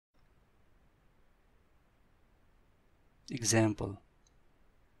Example.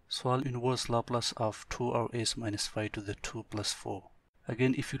 Solve inverse Laplace of 2r(s minus 5 to the 2 plus 4.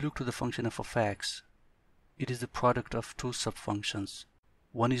 Again, if you look to the function f of x, it is the product of two subfunctions.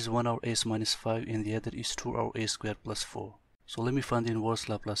 One is 1r(s minus 5 and the other is 2r(a squared plus 4. So let me find the inverse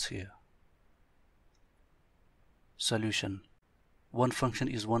Laplace here. Solution. One function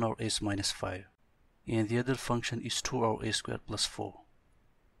is 1r(s minus 5 and the other function is 2r(a squared plus 4.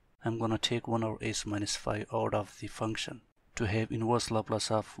 I'm gonna take 1r(s minus 5 out of the function to have inverse Laplace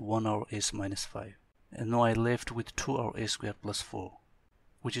of 1r(s minus 5. And now I left with 2r(a squared plus 4,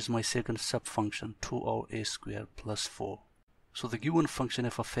 which is my second subfunction, 2r(a squared plus 4. So the given function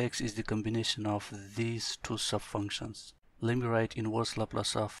f of x is the combination of these two subfunctions. Let me write inverse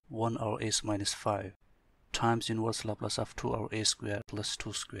Laplace of 1r(s minus 5 times inverse Laplace of 2r(a squared plus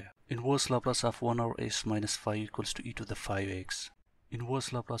 2 squared. Inverse Laplace of 1r(s minus 5 equals to e to the 5x.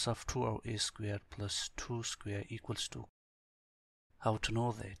 Inverse Laplace of 2r(a squared plus 2 squared equals to. How to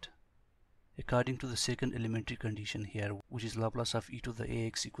know that? According to the second elementary condition here, which is Laplace of e to the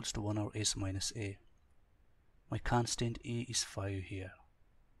ax equals to 1r(s minus a. My constant a is 5 here.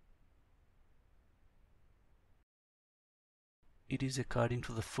 It is according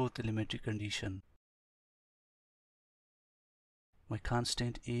to the fourth elementary condition. My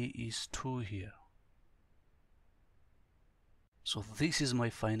constant a is 2 here. So this is my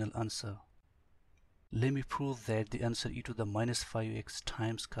final answer. Let me prove that the answer e to the minus 5x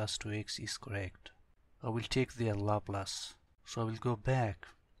times cos 2x is correct. I will take their Laplace. So I will go back.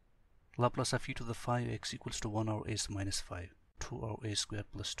 Laplace of e to the 5x equals to 1r(s minus 5, 2r(a squared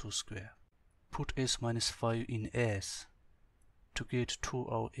plus 2 squared. Put s minus 5 in s to get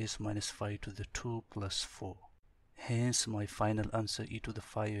 2r(s minus 5 to the 2 plus 4. Hence my final answer e to the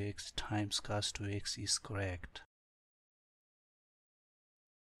 5x times cos 2x is correct.